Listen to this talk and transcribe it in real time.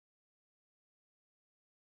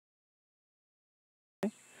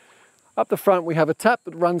Up the front we have a tap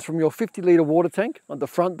that runs from your 50-litre water tank on the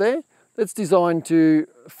front there. That's designed to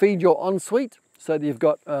feed your ensuite so that you've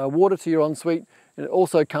got water to your ensuite, and it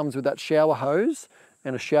also comes with that shower hose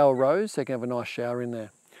and a shower rose so you can have a nice shower in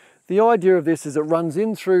there. The idea of this is it runs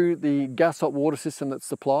in through the gas hot water system that's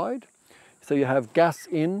supplied. So you have gas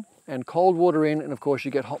in and cold water in, and of course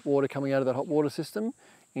you get hot water coming out of that hot water system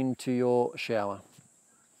into your shower.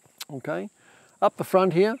 Okay, up the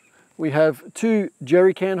front here we have 2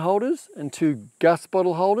 jerry can holders and 2 gas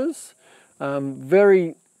bottle holders.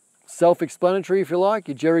 Very self-explanatory if you like.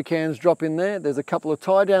 Your jerry cans drop in there. There's a couple of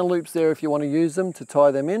tie down loops there if you want to use them to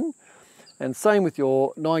tie them in. And same with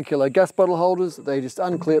your 9 kilo gas bottle holders. They just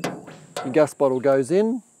unclip, your gas bottle goes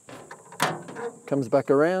in, comes back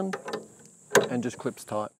around and just clips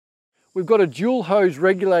tight. We've got a dual hose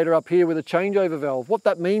regulator up here with a changeover valve. What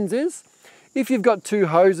that means is if you've got 2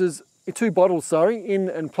 bottles in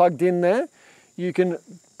and plugged in there, you can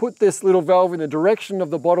put this little valve in the direction of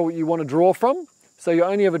the bottle you want to draw from, so you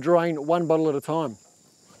only ever drain 1 bottle at a time.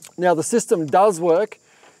 Now the system does work.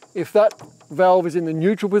 If that valve is in the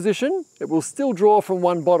neutral position, it will still draw from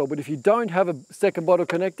 1 bottle, but if you don't have a second bottle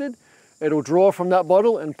connected, it'll draw from that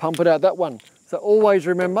bottle and pump it out that one. So always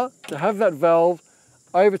remember to have that valve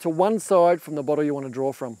over to one side from the bottle you want to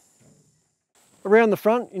draw from. Around the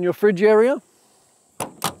front in your fridge area,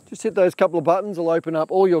 just hit those couple of buttons, will open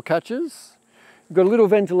up all your catches. You've got a little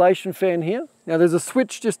ventilation fan here. Now there's a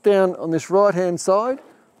switch just down on this right hand side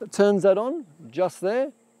that turns that on, just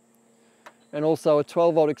there. And also a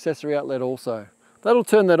 12 volt accessory outlet also. That'll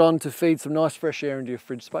turn that on to feed some nice fresh air into your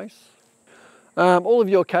fridge space. All of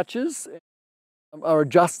your catches are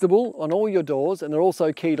adjustable on all your doors, and they're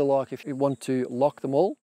also key to lock if you want to lock them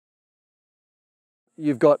all.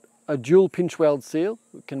 You've got a dual pinch weld seal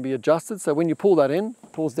that can be adjusted, so when you pull that in,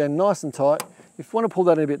 it pulls down nice and tight. If you want to pull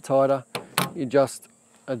that in a bit tighter, you just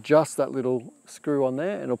adjust that little screw on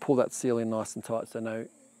there and it'll pull that seal in nice and tight so no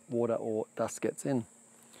water or dust gets in.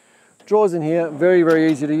 Drawers in here, very,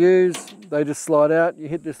 very easy to use. They just slide out. You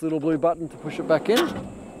hit this little blue button to push it back in.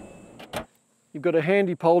 You've got a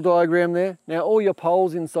handy pole diagram there. Now all your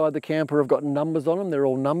poles inside the camper have got numbers on them. They're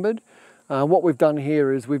all numbered. What we've done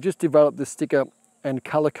here is we've just developed this sticker and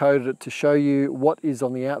color coded it to show you what is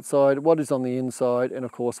on the outside, what is on the inside, and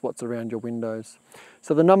of course what's around your windows.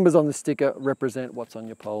 So the numbers on the sticker represent what's on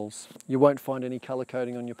your poles. You won't find any color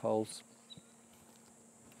coding on your poles.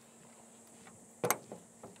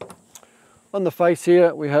 On the face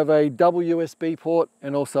here, we have a double USB port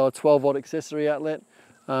and also a 12 volt accessory outlet.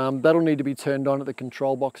 That'll need to be turned on at the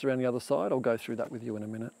control box around the other side. I'll go through that with you in a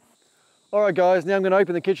minute. All right guys, now I'm going to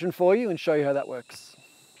open the kitchen for you and show you how that works.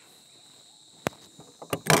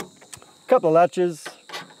 A couple of latches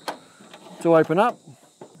to open up.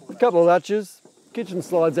 A couple of latches. Kitchen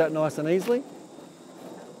slides out nice and easily.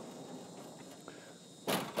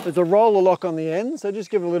 There's a roller lock on the end, so just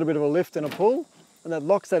give it a little bit of a lift and a pull, and that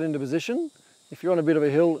locks that into position. If you're on a bit of a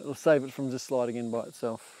hill, it'll save it from just sliding in by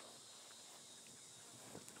itself.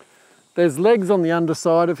 There's legs on the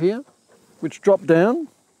underside of here, which drop down.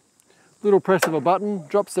 Little press of a button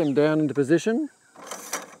drops them down into position.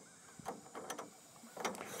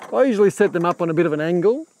 I usually set them up on a bit of an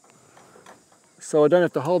angle, so I don't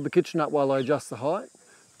have to hold the kitchen up while I adjust the height.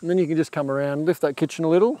 And then you can just come around, lift that kitchen a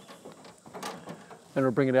little, and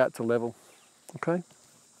it'll bring it out to level. Okay.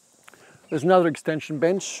 There's another extension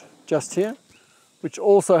bench just here, which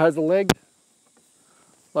also has a leg,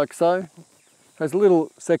 like so. Has a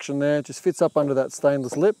little section there, just fits up under that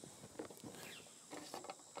stainless lip,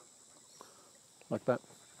 like that.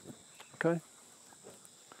 Okay.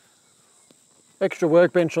 Extra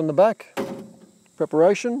workbench on the back,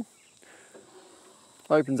 preparation.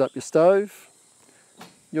 Opens up your stove.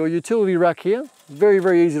 Your utility rack here, very,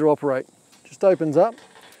 very easy to operate. Just opens up.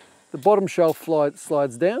 The bottom shelf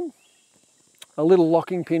slides down. A little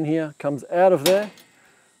locking pin here comes out of there,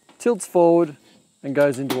 tilts forward and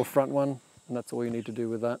goes into a front one, and that's all you need to do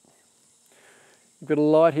with that. You've got a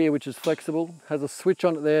light here which is flexible, has a switch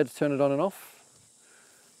on it there to turn it on and off.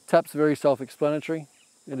 Tap's very self-explanatory.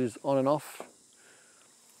 It is on and off.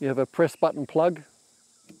 You have a press button plug,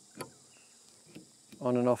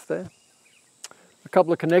 on and off there. A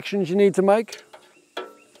couple of connections you need to make.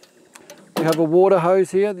 You have a water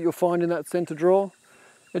hose here that you'll find in that center drawer.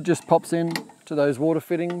 It just pops in to those water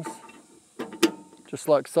fittings, just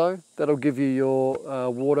like so. That'll give you your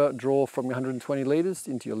water draw from 120 litres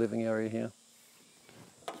into your living area here.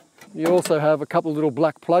 You also have a couple of little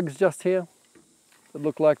black plugs just here that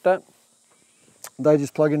look like that. They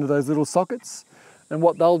just plug into those little sockets, and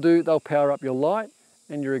what they'll do, they'll power up your light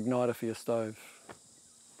and your igniter for your stove.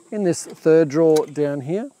 In this third drawer down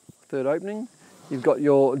here, third opening, you've got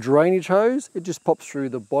your drainage hose. It just pops through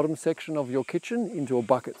the bottom section of your kitchen into a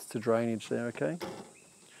bucket to drainage there, okay?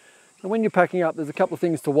 And when you're packing up, there's a couple of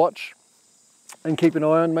things to watch and keep an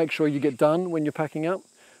eye on. Make sure you get done when you're packing up.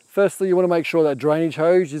 Firstly, you want to make sure that drainage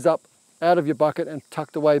hose is up out of your bucket and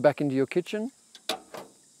tucked away back into your kitchen. Of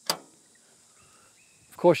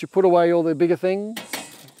course, you put away all the bigger things.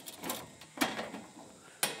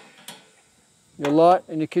 Your light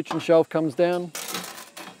and your kitchen shelf comes down.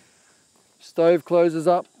 Stove closes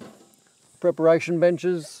up. Preparation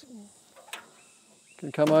benches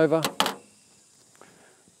can come over.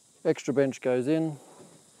 Extra bench goes in.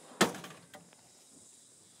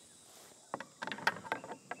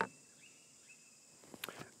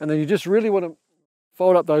 And then you just really want to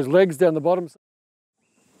fold up those legs down the bottom.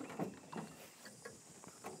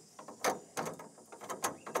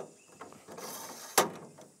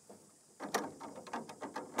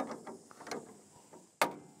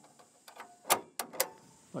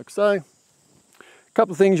 Like so. A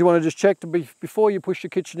couple of things you want to just check before you push your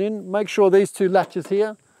kitchen in. Make sure these two latches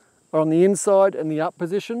here are on the inside and the up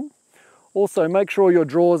position. Also, make sure your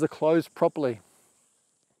drawers are closed properly.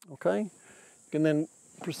 Okay? You can then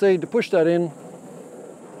proceed to push that in.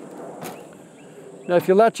 Now, if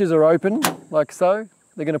your latches are open, like so,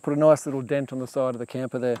 they're going to put a nice little dent on the side of the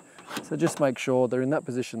camper there. So just make sure they're in that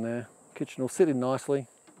position there. Kitchen will sit in nicely.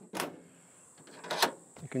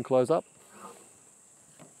 You can close up.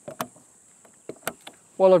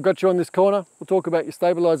 While I've got you on this corner, we'll talk about your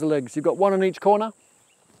stabilizer legs. You've got one on each corner.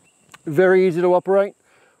 Very easy to operate.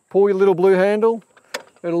 Pull your little blue handle.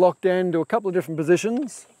 It'll lock down to a couple of different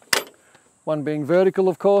positions. One being vertical,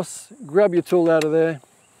 of course. Grab your tool out of there.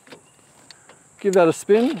 Give that a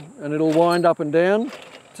spin and it'll wind up and down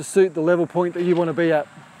to suit the level point that you want to be at.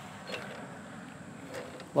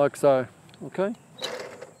 Like so, okay?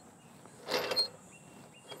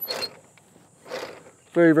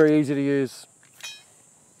 Very, very easy to use.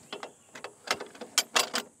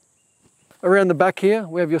 Around the back here,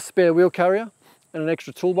 we have your spare wheel carrier and an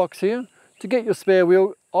extra toolbox here. To get your spare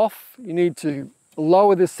wheel off, you need to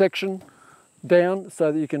lower this section down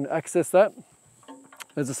so that you can access that.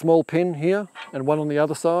 There's a small pin here and one on the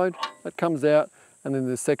other side. That comes out and then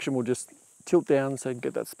this section will just tilt down so you can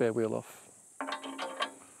get that spare wheel off.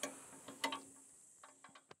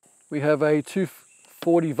 We have a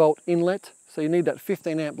 240 volt inlet, so you need that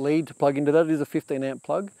 15 amp lead to plug into that. It is a 15 amp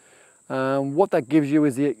plug. What that gives you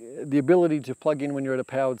is the ability to plug in when you're at a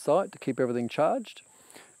powered site to keep everything charged.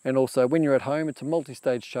 And also when you're at home, it's a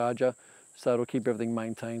multi-stage charger, so it'll keep everything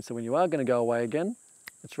maintained. So when you are going to go away again,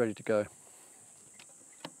 it's ready to go.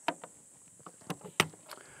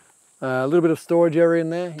 A little bit of storage area in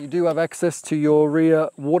there. You do have access to your rear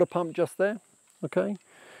water pump just there, okay?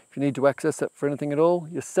 If you need to access it for anything at all.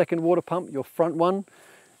 Your second water pump, your front one,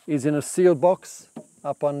 is in a sealed box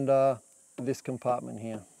up under this compartment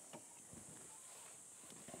here.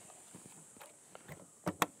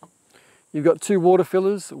 You've got two water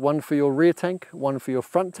fillers, one for your rear tank, one for your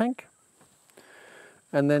front tank,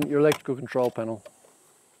 and then your electrical control panel.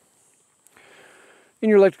 In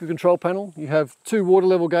your electrical control panel, you have two water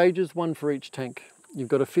level gauges, one for each tank. You've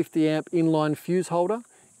got a 50 amp inline fuse holder.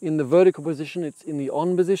 In the vertical position, it's in the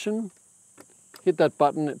on position. Hit that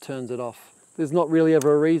button, it turns it off. There's not really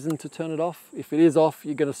ever a reason to turn it off. If it is off,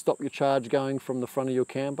 you're going to stop your charge going from the front of your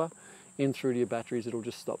camper in through to your batteries. It'll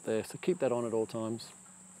just stop there, so keep that on at all times.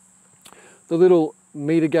 The little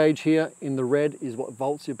meter gauge here in the red is what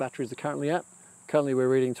volts your batteries are currently at. Currently we're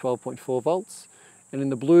reading 12.4 volts. And in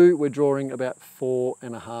the blue, we're drawing about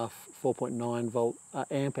 4.9 volt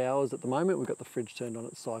amp hours at the moment. We've got the fridge turned on,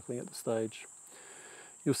 it's cycling at the stage.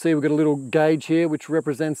 You'll see we've got a little gauge here which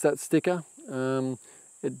represents that sticker.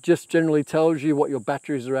 It just generally tells you what your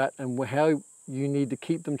batteries are at and how you need to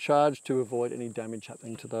keep them charged to avoid any damage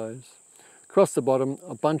happening to those. Across the bottom,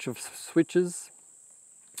 a bunch of switches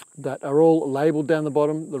that are all labelled down the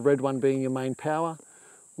bottom, the red one being your main power,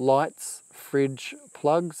 lights, fridge,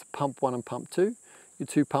 plugs, pump 1 and pump 2. Your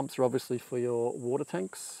two pumps are obviously for your water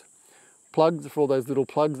tanks. Plugs are for all those little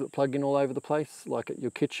plugs that plug in all over the place, like at your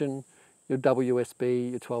kitchen, your WSB,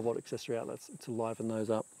 your 12 volt accessory outlets, to liven those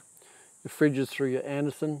up. Your fridge is through your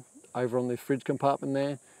Anderson over on the fridge compartment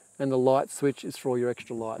there, and the light switch is for all your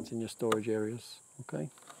extra lights in your storage areas, okay?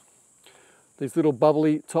 These little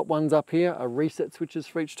bubbly top ones up here are reset switches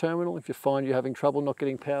for each terminal. If you find you're having trouble not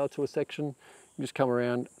getting power to a section, you just come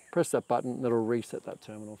around, press that button, and it'll reset that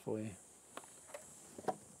terminal for you.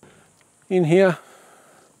 In here,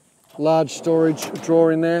 large storage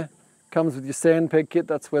drawer in there. Comes with your sand peg kit,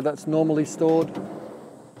 that's where that's normally stored.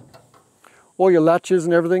 All your latches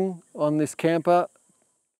and everything on this camper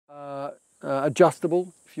are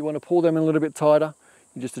adjustable. If you want to pull them in a little bit tighter,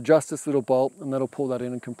 you just adjust this little bolt and that'll pull that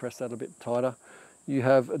in and compress that a bit tighter. You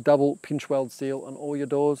have a double pinch weld seal on all your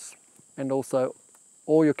doors, and also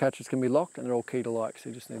all your catches can be locked and they're all key to lock, so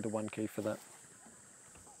you just need the one key for that.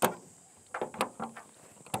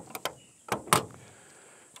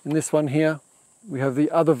 In this one here, we have the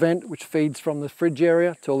other vent which feeds from the fridge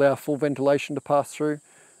area to allow full ventilation to pass through,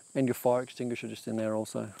 and your fire extinguisher just in there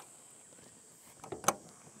also.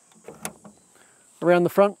 Around the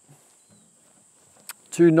front,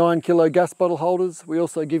 2 9-kilo gas bottle holders. We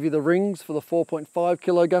also give you the rings for the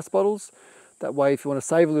 4.5-kilo gas bottles. That way, if you want to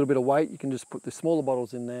save a little bit of weight, you can just put the smaller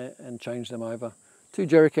bottles in there and change them over. 2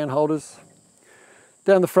 jerry can holders.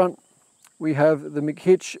 Down the front, we have the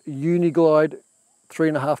McHitch Uniglide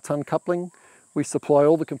 3.5-ton coupling. We supply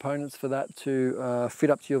all the components for that to fit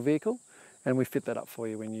up to your vehicle, and we fit that up for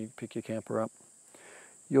you when you pick your camper up.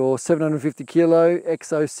 Your 750-kilo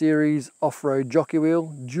XO series off-road jockey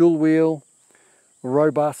wheel, dual wheel,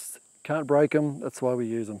 robust, can't break them, that's why we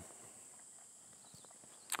use them.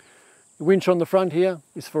 The winch on the front here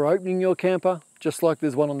is for opening your camper, just like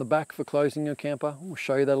there's one on the back for closing your camper. We'll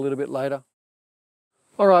show you that a little bit later.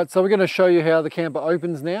 Alright, so we're going to show you how the camper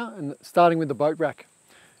opens now, and starting with the boat rack.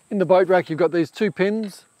 In the boat rack you've got these 2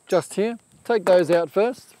 pins just here. Take those out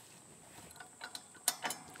first.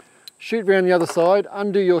 Shoot around the other side,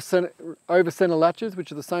 undo your over center latches,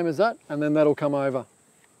 which are the same as that, and then that'll come over.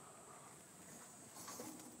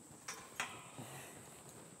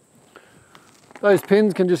 Those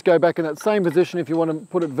pins can just go back in that same position if you want to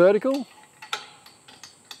put it vertical.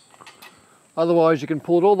 Otherwise you can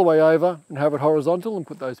pull it all the way over and have it horizontal and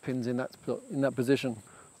put those pins in that position.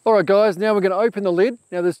 Alright guys, now we're going to open the lid.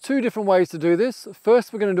 Now there's 2 different ways to do this.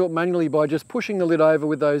 First we're going to do it manually by just pushing the lid over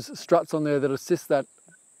with those struts on there that assist that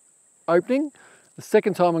opening. The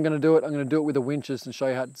second time I'm going to do it with the winches and show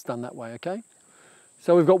you how it's done that way, okay?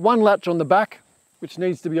 So we've got 1 latch on the back which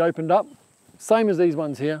needs to be opened up, same as these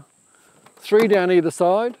ones here. 3 down either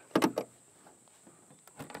side.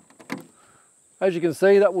 As you can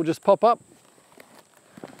see, that will just pop up,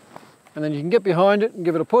 and then you can get behind it and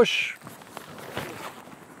give it a push.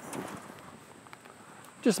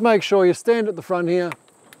 Just make sure you stand at the front here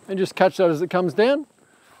and just catch that as it comes down,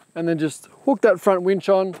 and then just hook that front winch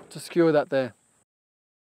on to secure that there.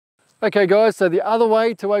 Okay guys, so the other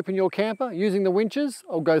way to open your camper using the winches,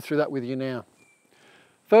 I'll go through that with you now.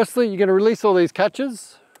 Firstly, you're going to release all these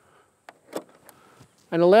catches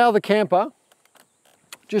and allow the camper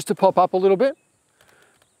just to pop up a little bit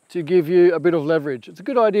to give you a bit of leverage. It's a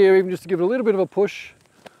good idea even just to give it a little bit of a push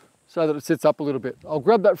so that it sits up a little bit. I'll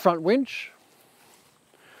grab that front winch.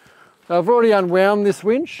 Now I've already unwound this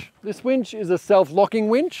winch. This winch is a self-locking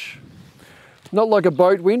winch, not like a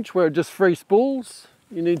boat winch where it just free spools.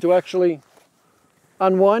 You need to actually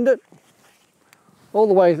unwind it all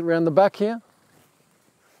the way around the back here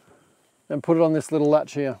and put it on this little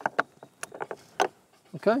latch here.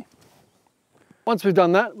 Okay. Once we've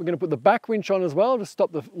done that, we're going to put the back winch on as well to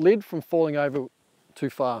stop the lid from falling over too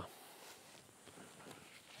far.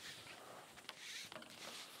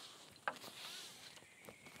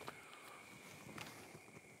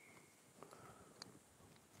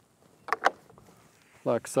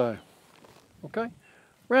 Like so. Okay.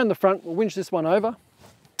 Around the front, we'll winch this one over.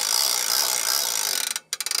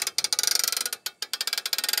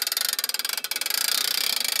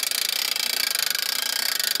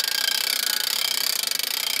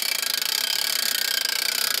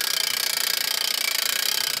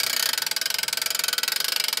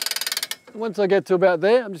 Once I get to about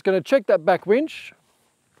there, I'm just going to check that back winch.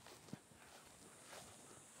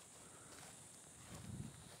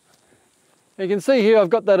 You can see here I've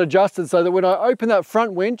got that adjusted so that when I open that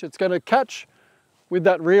front winch, it's going to catch with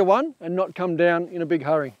that rear one and not come down in a big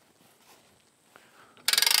hurry.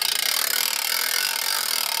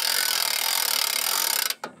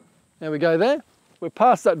 There we go there. We're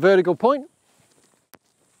past that vertical point.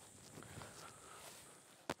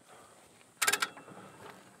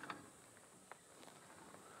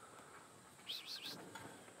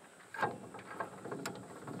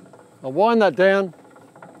 I'll wind that down.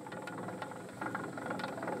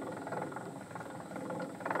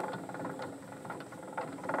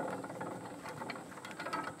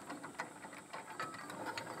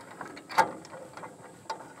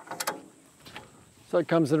 So it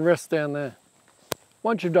comes and rests down there.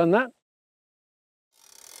 Once you've done that,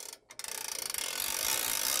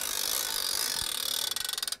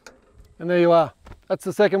 and there you are. That's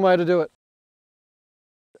the second way to do it.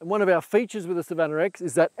 And one of our features with the Savannah X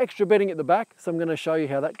is that extra bedding at the back, so I'm going to show you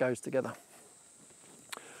how that goes together.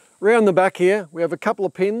 Around the back here, we have a couple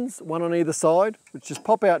of pins, one on either side, which just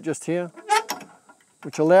pop out just here.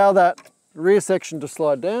 which allow that rear section to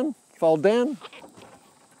slide down, fold down.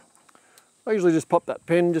 I usually just pop that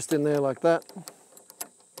pin just in there like that.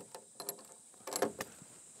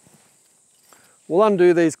 We'll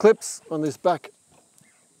undo these clips on this back.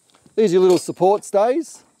 These are your little support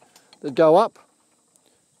stays that go up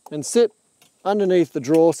and sit underneath the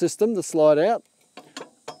drawer system to slide out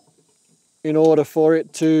in order for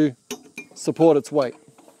it to support its weight.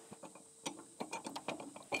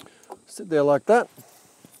 Sit there like that.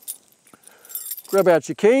 Grab out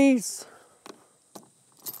your keys.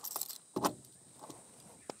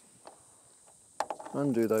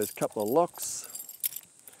 Undo those couple of locks.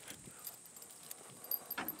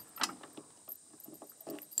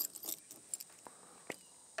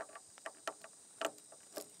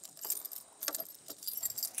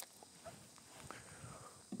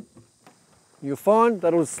 You'll find that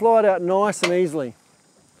it'll slide out nice and easily.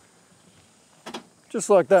 Just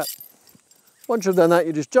like that. Once you've done that,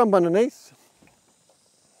 you just jump underneath.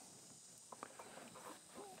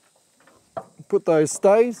 Put those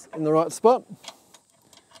stays in the right spot.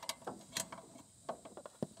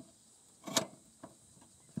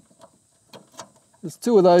 There's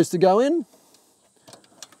 2 of those to go in.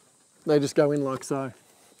 They just go in like so.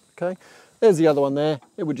 Okay, there's the other one there.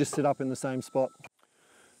 It would just sit up in the same spot.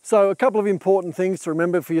 So a couple of important things to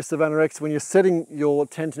remember for your Savannah X when you're setting your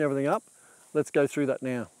tent and everything up. Let's go through that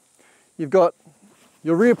now. You've got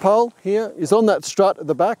your rear pole here is on that strut at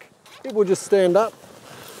the back. It will just stand up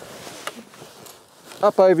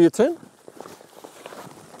over your tent.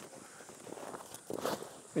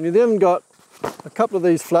 And you then got a couple of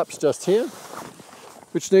these flaps just here,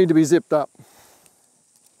 which need to be zipped up.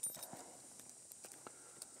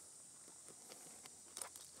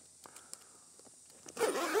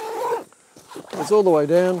 It's all the way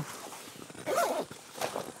down,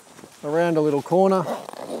 around a little corner,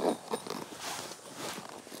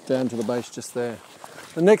 down to the base just there.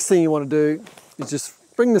 The next thing you want to do is just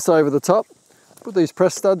bring this over the top, put these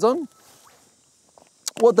press studs on.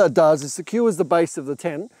 What that does is secures the base of the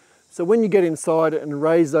tent, so when you get inside it and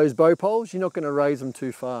raise those bow poles, you're not going to raise them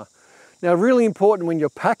too far. Now, really important when you're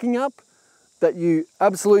packing up that you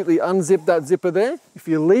absolutely unzip that zipper there. If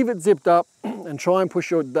you leave it zipped up and try and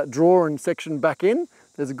push that drawer and section back in,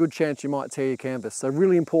 there's a good chance you might tear your canvas. So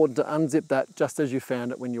really important to unzip that just as you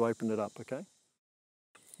found it when you opened it up, okay?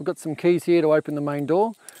 We've got some keys here to open the main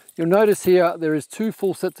door. You'll notice here there is 2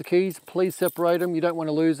 full sets of keys. Please separate them. You don't want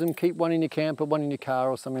to lose them. Keep one in your camper, one in your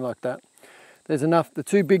car or something like that. There's enough. The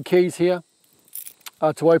 2 big keys here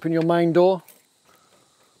are to open your main door.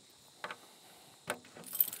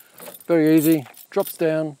 Very easy, drops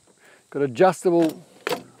down. Got adjustable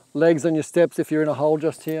legs on your steps if you're in a hole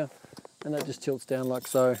just here, and that just tilts down like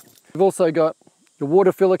so. You've also got your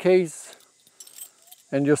water filler keys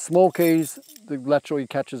and your small keys that latch all your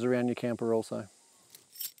catches around your camper also.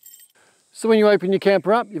 So when you open your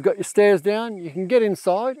camper up, you've got your stairs down. You can get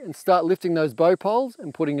inside and start lifting those bow poles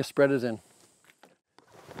and putting your spreaders in.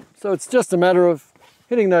 So it's just a matter of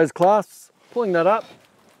hitting those clasps, pulling that up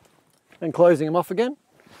and closing them off again.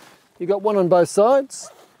 You've got one on both sides.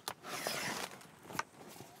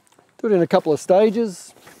 Do it in a couple of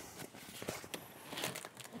stages.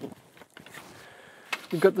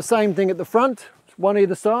 You've got the same thing at the front, one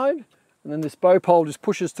either side, and then this bow pole just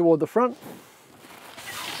pushes toward the front.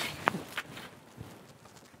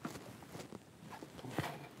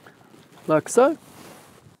 Like so.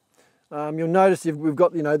 You'll notice we've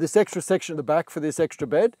got this extra section at the back for this extra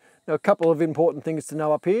bed. Now a couple of important things to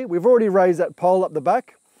know up here. We've already raised that pole up the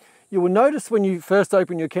back. You will notice when you first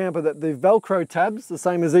open your camper that the Velcro tabs, the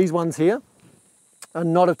same as these ones here, are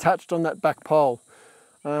not attached on that back pole.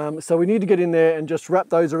 So we need to get in there and just wrap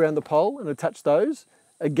those around the pole and attach those.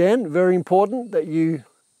 Again, very important that you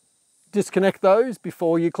disconnect those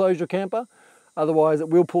before you close your camper. Otherwise it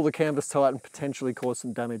will pull the canvas tight and potentially cause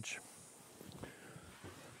some damage.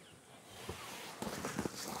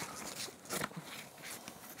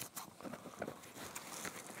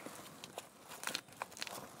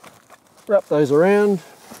 Wrap those around.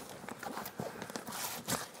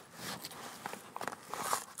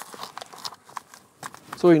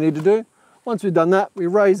 That's all you need to do. Once we've done that, we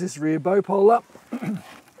raise this rear bow pole up.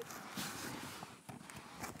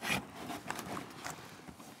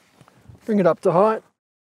 Bring it up to height.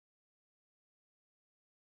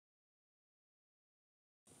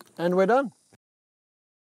 And we're done.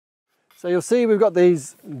 So you'll see we've got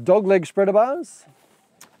these dog leg spreader bars.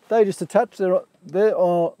 They just attach, they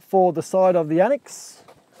are for the side of the annex.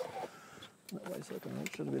 That way so I can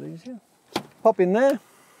reach it a bit easier. Pop in there.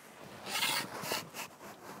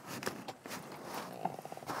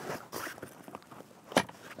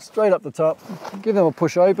 straight up the top, give them a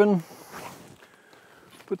push open,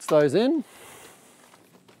 puts those in.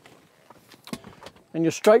 And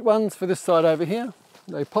your straight ones for this side over here,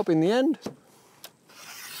 they pop in the end,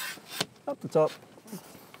 up the top.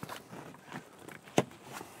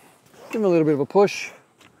 Give them a little bit of a push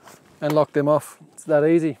and lock them off. It's that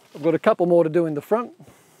easy. I've got a couple more to do in the front.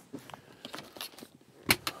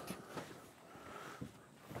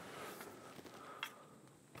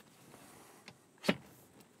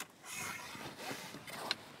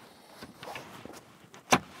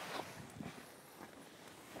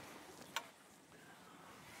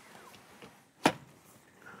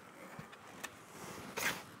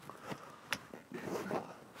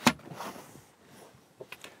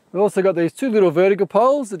 We've also got these two little vertical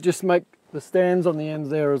poles that just make the stands on the ends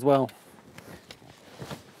there as well.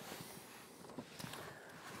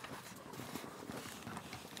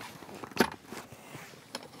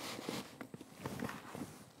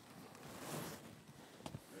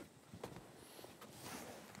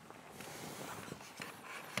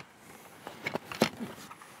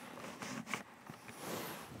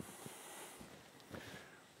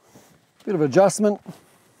 Bit of adjustment.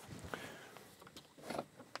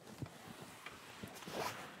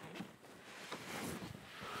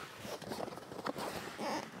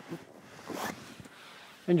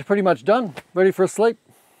 And you're pretty much done, ready for a sleep.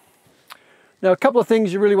 Now, a couple of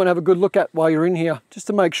things you really want to have a good look at while you're in here, just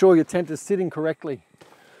to make sure your tent is sitting correctly.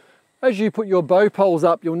 As you put your bow poles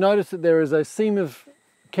up, you'll notice that there is a seam of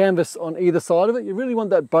canvas on either side of it. You really want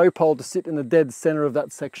that bow pole to sit in the dead center of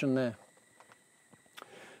that section there.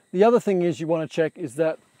 The other thing is you want to check is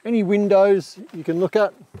that any windows you can look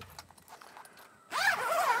at,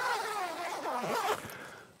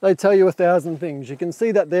 they tell you 1,000 things. You can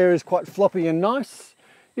see that there is quite floppy and nice.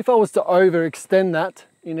 If I was to overextend that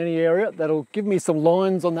in any area, that'll give me some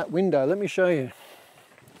lines on that window. Let me show you.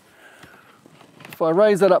 If I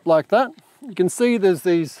raise that up like that, you can see there's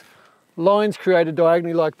these lines created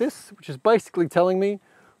diagonally like this, which is basically telling me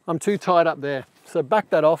I'm too tight up there. So back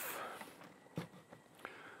that off.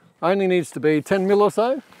 Only needs to be 10 mil or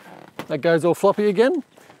so. That goes all floppy again.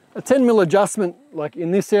 A 10 mil adjustment, like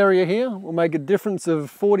in this area here, will make a difference of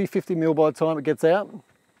 40, 50 mil by the time it gets out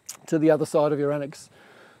to the other side of your annex.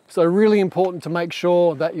 So really important to make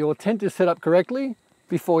sure that your tent is set up correctly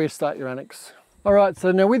before you start your annex. All right,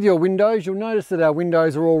 so now with your windows, you'll notice that our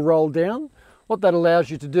windows are all rolled down. What that allows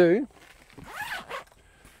you to do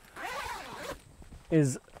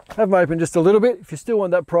is have them open just a little bit. If you still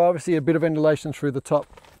want that privacy, a bit of ventilation through the top.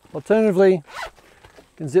 Alternatively, you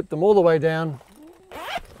can zip them all the way down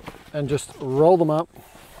and just roll them up.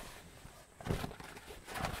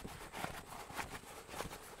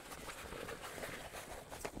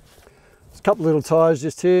 There's a couple little ties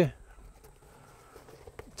just here,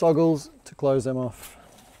 toggles to close them off.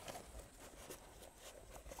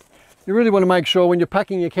 You really want to make sure when you're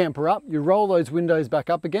packing your camper up, you roll those windows back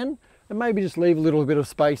up again and maybe just leave a little bit of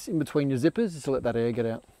space in between your zippers just to let that air get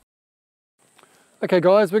out. Okay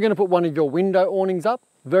guys, we're going to put one of your window awnings up.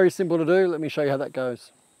 Very simple to do. Let me show you how that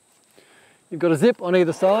goes. You've got a zip on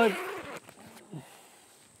either side,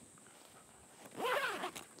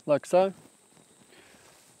 like so.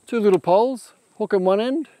 Two little poles, hook on one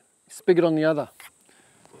end, spigot on the other.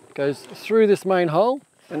 It goes through this main hole,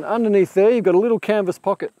 and underneath there you've got a little canvas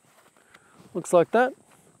pocket. Looks like that.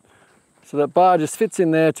 So that bar just fits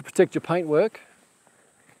in there to protect your paintwork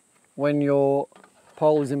when your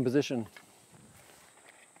pole is in position.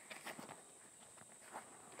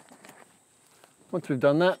 Once we've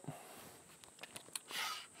done that,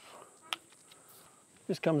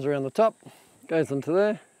 this comes around the top, goes onto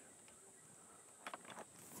there,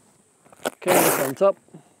 canvas on top.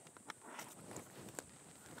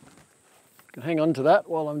 You can hang on to that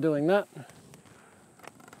while I'm doing that.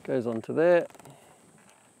 Goes onto there,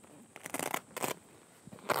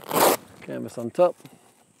 canvas on top,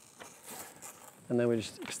 and then we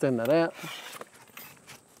just extend that out.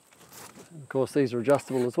 And of course these are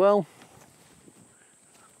adjustable as well.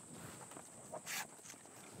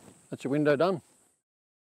 That's your window done.